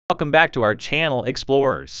Welcome back to our channel,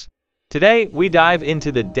 Explorers. Today, we dive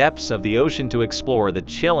into the depths of the ocean to explore the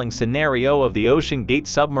chilling scenario of the OceanGate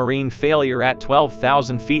submarine failure at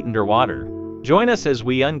 12,000 feet underwater. Join us as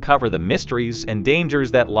we uncover the mysteries and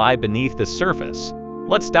dangers that lie beneath the surface.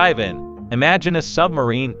 Let's dive in. Imagine a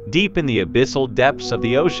submarine deep in the abyssal depths of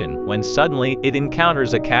the ocean when suddenly it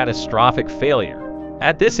encounters a catastrophic failure.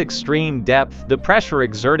 At this extreme depth, the pressure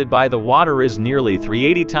exerted by the water is nearly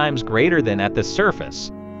 380 times greater than at the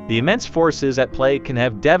surface. The immense forces at play can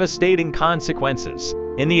have devastating consequences.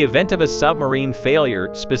 In the event of a submarine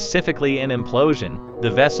failure, specifically an implosion,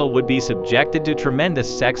 the vessel would be subjected to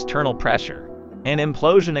tremendous external pressure. An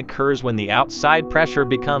implosion occurs when the outside pressure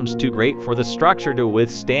becomes too great for the structure to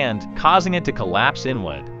withstand, causing it to collapse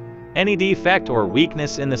inward. Any defect or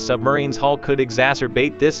weakness in the submarine's hull could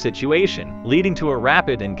exacerbate this situation, leading to a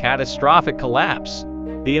rapid and catastrophic collapse.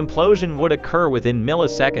 The implosion would occur within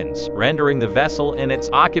milliseconds, rendering the vessel and its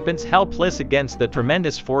occupants helpless against the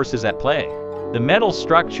tremendous forces at play. The metal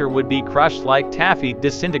structure would be crushed like taffy,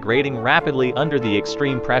 disintegrating rapidly under the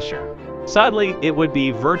extreme pressure. Sadly, it would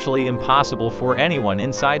be virtually impossible for anyone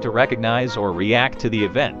inside to recognize or react to the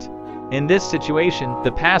event. In this situation,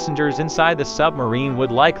 the passengers inside the submarine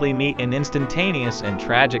would likely meet an instantaneous and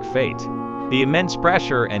tragic fate. The immense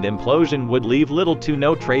pressure and implosion would leave little to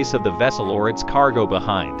no trace of the vessel or its cargo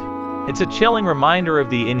behind. It's a chilling reminder of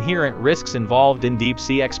the inherent risks involved in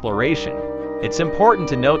deep-sea exploration. It's important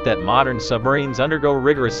to note that modern submarines undergo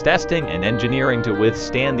rigorous testing and engineering to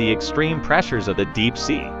withstand the extreme pressures of the deep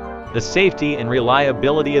sea. The safety and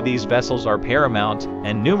reliability of these vessels are paramount,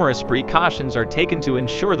 and numerous precautions are taken to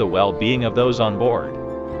ensure the well-being of those on board.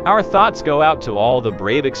 Our thoughts go out to all the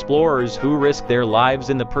brave explorers who risk their lives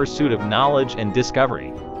in the pursuit of knowledge and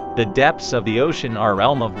discovery. The depths of the ocean are a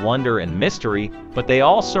realm of wonder and mystery, but they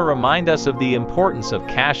also remind us of the importance of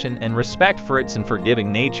caution and respect for its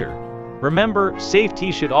unforgiving nature. Remember,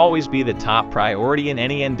 safety should always be the top priority in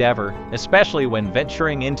any endeavor, especially when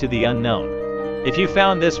venturing into the unknown. If you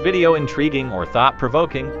found this video intriguing or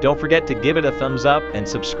thought-provoking, don't forget to give it a thumbs up and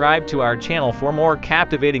subscribe to our channel for more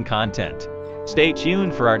captivating content. Stay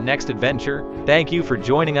tuned for our next adventure. Thank you for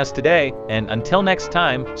joining us today, and until next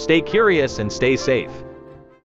time, stay curious and stay safe.